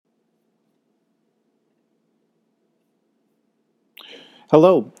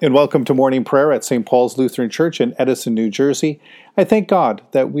Hello, and welcome to morning prayer at St. Paul's Lutheran Church in Edison, New Jersey. I thank God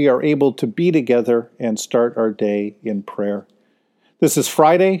that we are able to be together and start our day in prayer. This is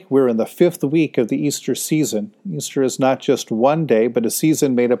Friday. We're in the fifth week of the Easter season. Easter is not just one day, but a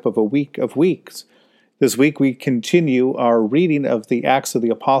season made up of a week of weeks. This week we continue our reading of the Acts of the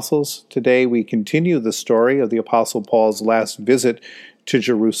Apostles. Today we continue the story of the Apostle Paul's last visit to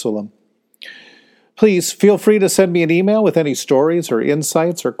Jerusalem. Please feel free to send me an email with any stories or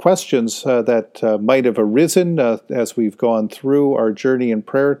insights or questions that might have arisen as we've gone through our journey in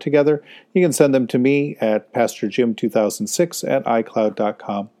prayer together. You can send them to me at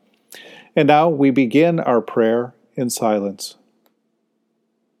pastorjim2006@icloud.com. And now we begin our prayer in silence.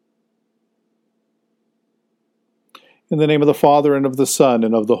 In the name of the Father, and of the Son,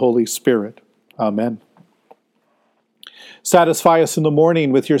 and of the Holy Spirit. Amen. Satisfy us in the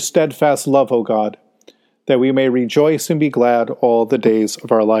morning with your steadfast love, O God, that we may rejoice and be glad all the days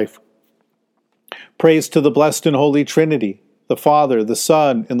of our life. Praise to the blessed and holy Trinity, the Father, the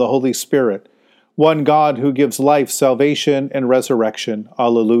Son, and the Holy Spirit, one God who gives life, salvation, and resurrection.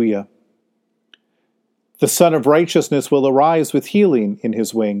 Alleluia. The Son of Righteousness will arise with healing in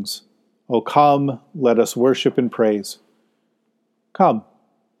his wings. O come, let us worship and praise. Come,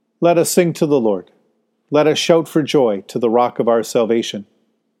 let us sing to the Lord. Let us shout for joy to the rock of our salvation.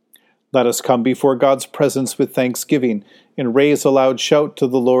 Let us come before God's presence with thanksgiving and raise a loud shout to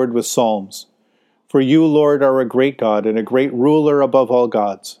the Lord with psalms. For you, Lord, are a great God and a great ruler above all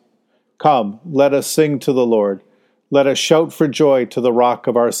gods. Come, let us sing to the Lord. Let us shout for joy to the rock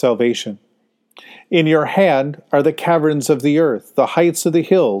of our salvation. In your hand are the caverns of the earth. The heights of the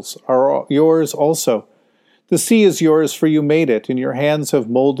hills are yours also. The sea is yours, for you made it, and your hands have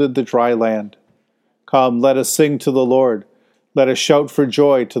molded the dry land. Come, let us sing to the Lord. Let us shout for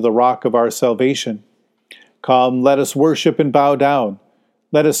joy to the rock of our salvation. Come, let us worship and bow down.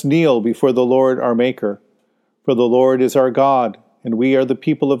 Let us kneel before the Lord our Maker. For the Lord is our God, and we are the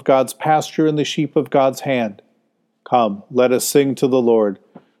people of God's pasture and the sheep of God's hand. Come, let us sing to the Lord.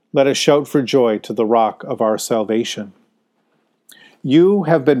 Let us shout for joy to the rock of our salvation. You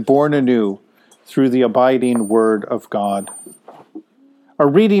have been born anew through the abiding word of God. A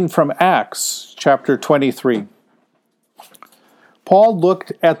reading from Acts chapter 23. Paul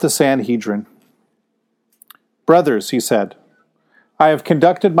looked at the Sanhedrin. Brothers, he said, I have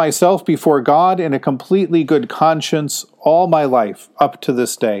conducted myself before God in a completely good conscience all my life up to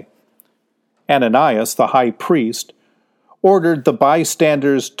this day. Ananias, the high priest, ordered the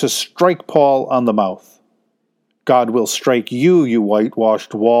bystanders to strike Paul on the mouth. God will strike you, you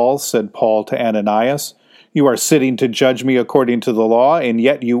whitewashed wall, said Paul to Ananias. You are sitting to judge me according to the law, and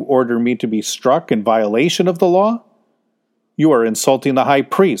yet you order me to be struck in violation of the law? You are insulting the high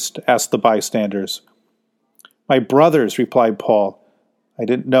priest, asked the bystanders. My brothers, replied Paul, I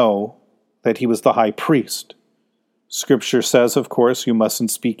didn't know that he was the high priest. Scripture says, of course, you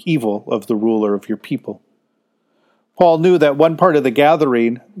mustn't speak evil of the ruler of your people. Paul knew that one part of the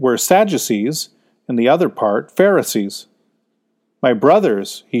gathering were Sadducees, and the other part Pharisees. My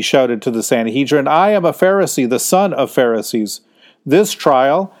brothers, he shouted to the Sanhedrin, I am a Pharisee, the son of Pharisees. This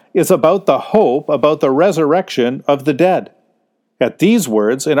trial is about the hope, about the resurrection of the dead. At these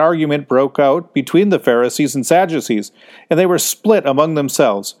words, an argument broke out between the Pharisees and Sadducees, and they were split among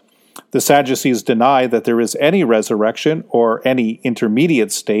themselves. The Sadducees deny that there is any resurrection or any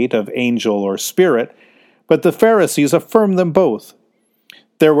intermediate state of angel or spirit, but the Pharisees affirm them both.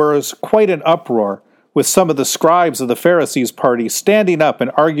 There was quite an uproar, with some of the scribes of the Pharisees' party standing up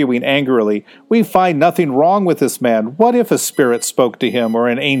and arguing angrily, We find nothing wrong with this man. What if a spirit spoke to him, or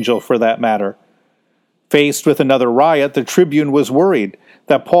an angel for that matter? Faced with another riot, the tribune was worried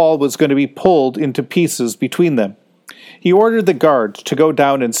that Paul was going to be pulled into pieces between them. He ordered the guards to go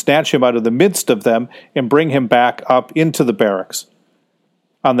down and snatch him out of the midst of them and bring him back up into the barracks.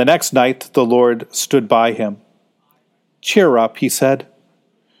 On the next night, the Lord stood by him. Cheer up, he said.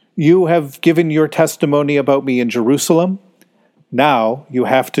 You have given your testimony about me in Jerusalem. Now you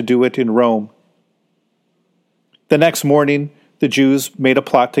have to do it in Rome. The next morning, the Jews made a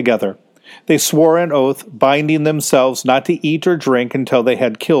plot together. They swore an oath, binding themselves not to eat or drink until they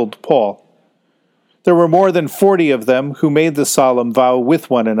had killed Paul. There were more than 40 of them who made the solemn vow with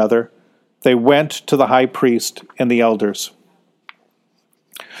one another. They went to the high priest and the elders.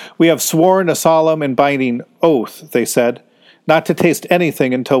 We have sworn a solemn and binding oath, they said, not to taste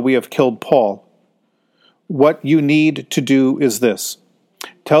anything until we have killed Paul. What you need to do is this.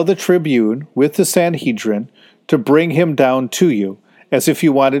 Tell the tribune with the Sanhedrin to bring him down to you, as if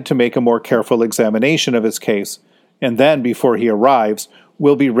you wanted to make a more careful examination of his case, and then, before he arrives,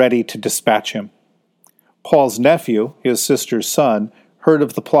 we'll be ready to dispatch him. Paul's nephew, his sister's son, heard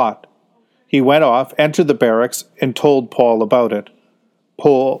of the plot. He went off, entered the barracks, and told Paul about it.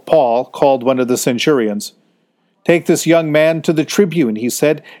 Paul called one of the centurions. "Take this young man to the tribune," he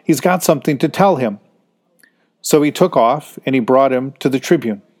said. "He's got something to tell him." So he took off, and he brought him to the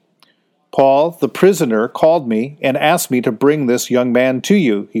tribune. "Paul, the prisoner, called me and asked me to bring this young man to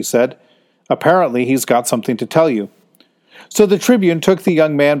you," he said. "Apparently he's got something to tell you." So the tribune took the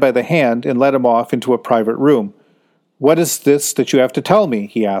young man by the hand and led him off into a private room. "What is this that you have to tell me?"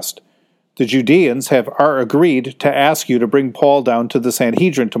 he asked. "The Judeans are agreed to ask you to bring Paul down to the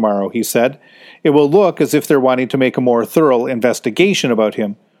Sanhedrin tomorrow," he said. "It will look as if they're wanting to make a more thorough investigation about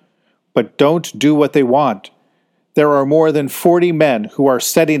him. But don't do what they want. There are more than 40 men who are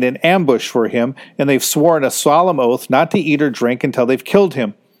setting an ambush for him, and they've sworn a solemn oath not to eat or drink until they've killed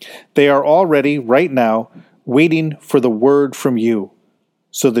him. They are already, right now, waiting for the word from you."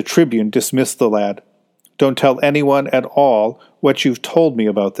 So the tribune dismissed the lad. "Don't tell anyone at all what you've told me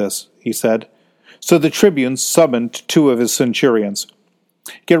about this," he said. So the tribune summoned 2 of his centurions.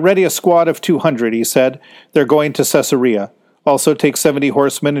 "Get ready a squad of 200, he said. "They're going to Caesarea. Also take 70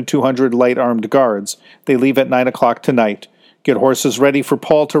 horsemen and 200 light-armed guards. They leave at 9 o'clock tonight. Get horses ready for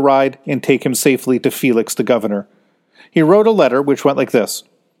Paul to ride and take him safely to Felix the governor." He wrote a letter which went like this: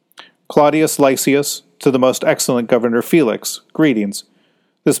 "Claudius Lysias, to the most excellent governor Felix, greetings.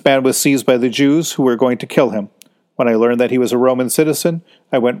 This man was seized by the Jews who were going to kill him. When I learned that he was a Roman citizen,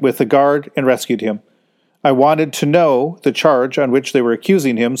 I went with the guard and rescued him. I wanted to know the charge on which they were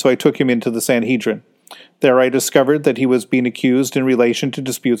accusing him, so I took him into the Sanhedrin. There I discovered that he was being accused in relation to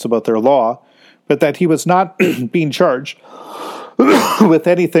disputes about their law, but that he was not being charged with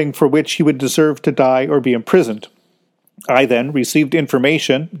anything for which he would deserve to die or be imprisoned. I then received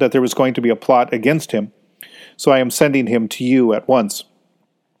information that there was going to be a plot against him, so I am sending him to you at once.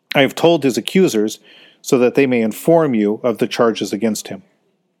 I have told his accusers so that they may inform you of the charges against him."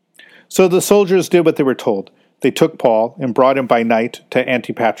 So the soldiers did what they were told. They took Paul and brought him by night to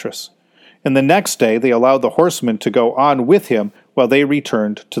Antipatris. And the next day they allowed the horsemen to go on with him while they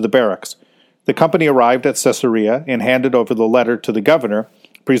returned to the barracks. The company arrived at Caesarea and handed over the letter to the governor,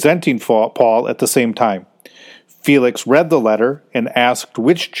 presenting Paul at the same time. Felix read the letter and asked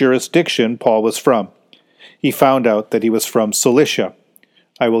which jurisdiction Paul was from. He found out that he was from Cilicia.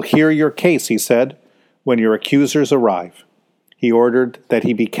 "I will hear your case," he said, "when your accusers arrive." He ordered that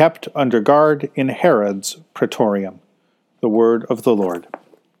he be kept under guard in Herod's praetorium. The word of the Lord.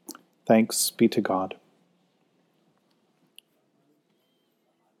 Thanks be to God.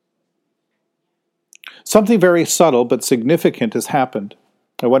 Something very subtle but significant has happened.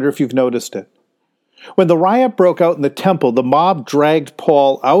 I wonder if you've noticed it. When the riot broke out in the temple, the mob dragged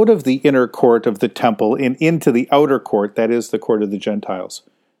Paul out of the inner court of the temple and into the outer court, that is, the court of the Gentiles.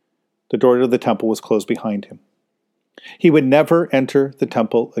 The door to the temple was closed behind him. He would never enter the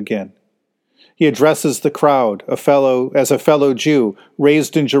temple again. He addresses the crowd, as a fellow Jew,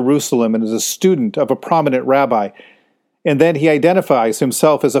 raised in Jerusalem and as a student of a prominent rabbi, and then he identifies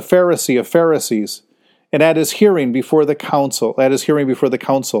himself as a Pharisee of Pharisees, and at his hearing before the council,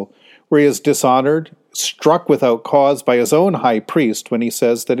 where he is dishonored, struck without cause by his own high priest when he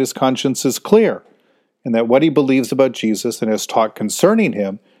says that his conscience is clear, and that what he believes about Jesus and has taught concerning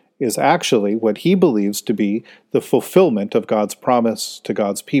him is actually what he believes to be the fulfillment of God's promise to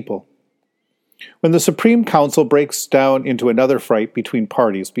God's people. When the Supreme Council breaks down into another fight between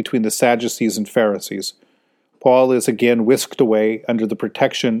parties, between the Sadducees and Pharisees, Paul is again whisked away under the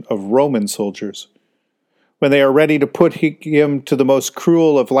protection of Roman soldiers. When they are ready to put him to the most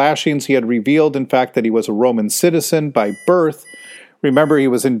cruel of lashings, he had revealed, in fact, that he was a Roman citizen by birth. Remember, he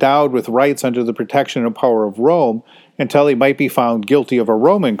was endowed with rights under the protection and power of Rome until he might be found guilty of a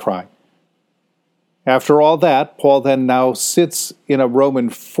Roman crime. After all that, Paul then now sits in a Roman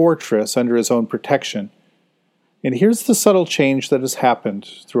fortress under his own protection. And here's the subtle change that has happened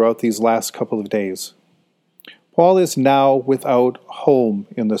throughout these last couple of days. Paul is now without home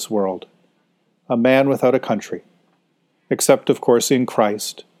in this world, a man without a country, except, of course, in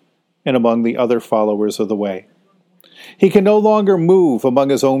Christ and among the other followers of the way. He can no longer move among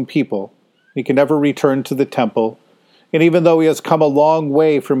his own people. He can never return to the temple. And even though he has come a long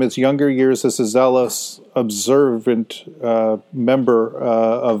way from his younger years as a zealous, observant member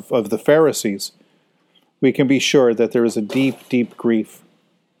of the Pharisees, we can be sure that there is a deep, deep grief.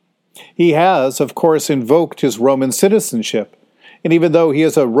 He has, of course, invoked his Roman citizenship, and even though he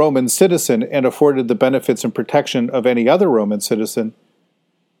is a Roman citizen and afforded the benefits and protection of any other Roman citizen,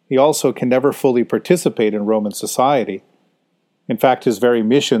 he also can never fully participate in Roman society. In fact, his very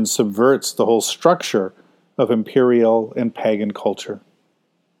mission subverts the whole structure of imperial and pagan culture.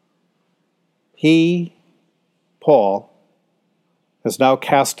 He, Paul, has now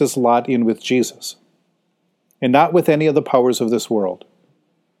cast his lot in with Jesus, and not with any of the powers of this world.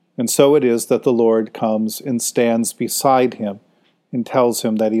 And so it is that the Lord comes and stands beside him and tells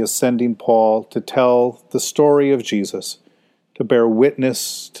him that he is sending Paul to tell the story of Jesus, to bear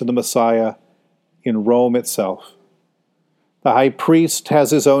witness to the Messiah in Rome itself. The high priest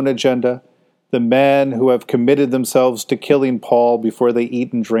has his own agenda. The men who have committed themselves to killing Paul before they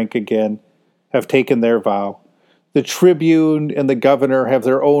eat and drink again have taken their vow. The tribune and the governor have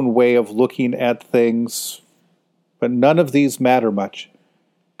their own way of looking at things, but none of these matter much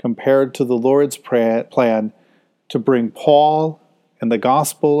compared to the Lord's plan to bring Paul and the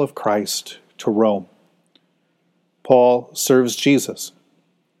gospel of Christ to Rome. Paul serves Jesus.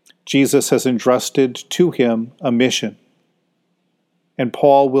 Jesus has entrusted to him a mission, and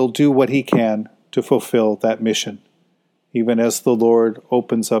Paul will do what he can to fulfill that mission, even as the Lord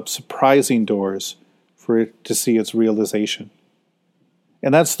opens up surprising doors for it to see its realization.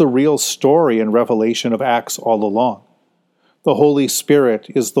 And that's the real story and revelation of Acts all along. The Holy Spirit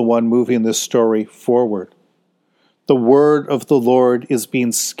is the one moving this story forward. The word of the Lord is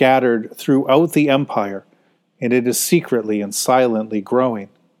being scattered throughout the empire, and it is secretly and silently growing.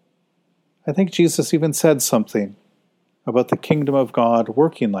 I think Jesus even said something about the kingdom of God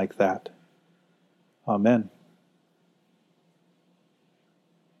working like that. Amen.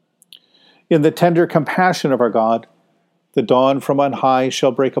 In the tender compassion of our God, the dawn from on high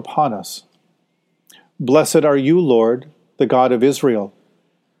shall break upon us. Blessed are you, Lord, the God of Israel.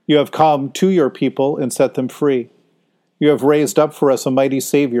 You have come to your people and set them free. You have raised up for us a mighty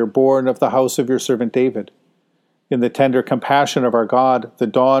Savior, born of the house of your servant David. In the tender compassion of our God, the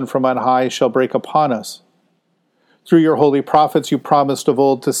dawn from on high shall break upon us. Through your holy prophets you promised of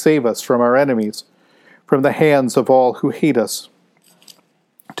old to save us from our enemies, from the hands of all who hate us,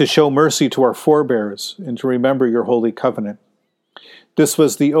 to show mercy to our forebears, and to remember your holy covenant. This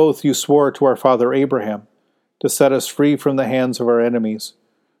was the oath you swore to our father Abraham, to set us free from the hands of our enemies,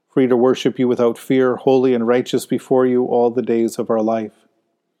 free to worship you without fear, holy and righteous before you all the days of our life.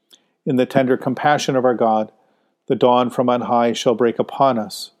 In the tender compassion of our God, the dawn from on high shall break upon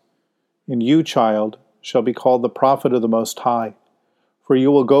us. And you, child, shall be called the prophet of the Most High, for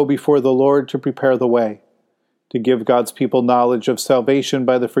you will go before the Lord to prepare the way, to give God's people knowledge of salvation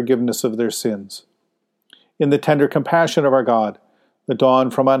by the forgiveness of their sins. In the tender compassion of our God, the dawn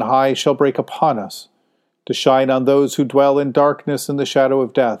from on high shall break upon us, to shine on those who dwell in darkness and the shadow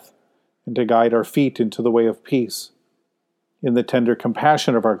of death, and to guide our feet into the way of peace. In the tender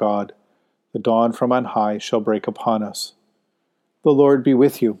compassion of our God, the dawn from on high shall break upon us. The Lord be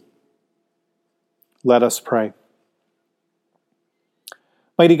with you. Let us pray.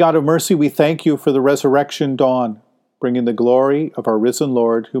 Mighty God of mercy, we thank you for the resurrection dawn, bringing the glory of our risen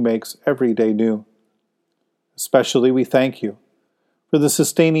Lord who makes every day new. Especially we thank you for the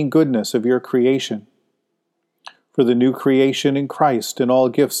sustaining goodness of your creation, for the new creation in Christ and all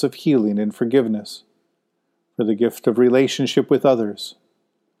gifts of healing and forgiveness, for the gift of relationship with others,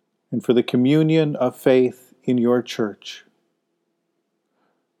 and for the communion of faith in your church.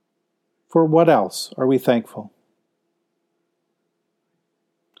 For what else are we thankful?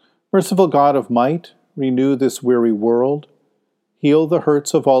 Merciful God of might, renew this weary world, heal the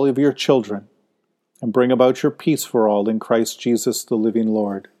hurts of all of your children, and bring about your peace for all in Christ Jesus the living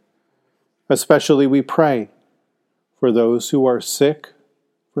Lord. Especially we pray for those who are sick,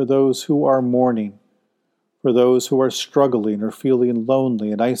 for those who are mourning, for those who are struggling or feeling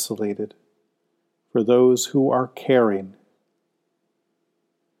lonely and isolated, for those who are caring.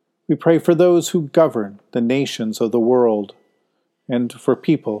 We pray for those who govern the nations of the world, and for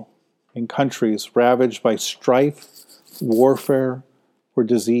people in countries ravaged by strife, warfare, or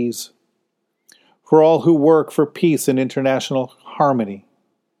disease, for all who work for peace and international harmony,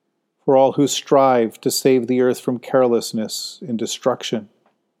 for all who strive to save the earth from carelessness and destruction,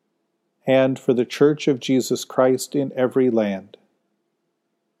 and for the Church of Jesus Christ in every land.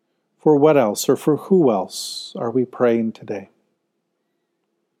 For what else, or for who else, are we praying today?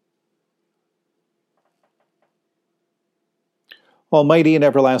 Almighty and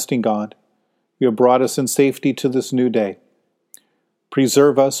everlasting God, you have brought us in safety to this new day.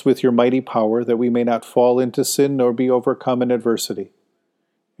 Preserve us with your mighty power, that we may not fall into sin nor be overcome in adversity.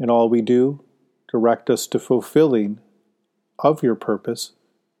 In all we do, direct us to fulfilling of your purpose,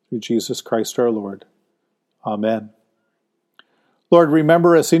 through Jesus Christ our Lord. Amen. Lord,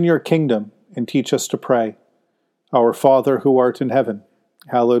 remember us in your kingdom and teach us to pray. Our Father, who art in heaven,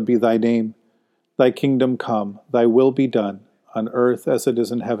 hallowed be thy name. Thy kingdom come, thy will be done, on earth as it is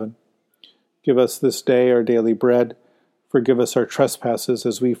in heaven. Give us this day our daily bread. Forgive us our trespasses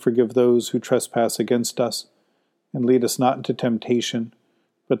as we forgive those who trespass against us. and lead us not into temptation,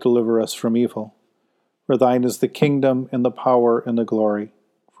 but deliver us from evil. For thine is the kingdom, and the power, and the glory,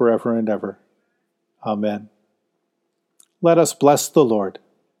 forever and ever. Amen. Let us bless the Lord.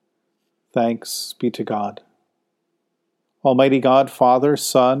 Thanks be to God. Almighty God, Father,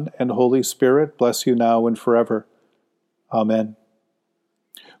 Son, and Holy Spirit, bless you now and forever. Amen.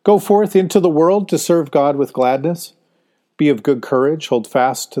 Go forth into the world to serve God with gladness. Be of good courage, hold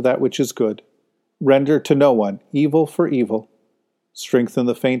fast to that which is good. Render to no one evil for evil. Strengthen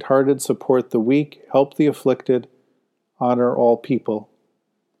the faint-hearted, support the weak, help the afflicted, honor all people.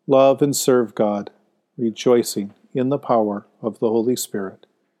 Love and serve God, rejoicing in the power of the Holy Spirit.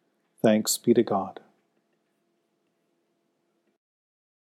 Thanks be to God.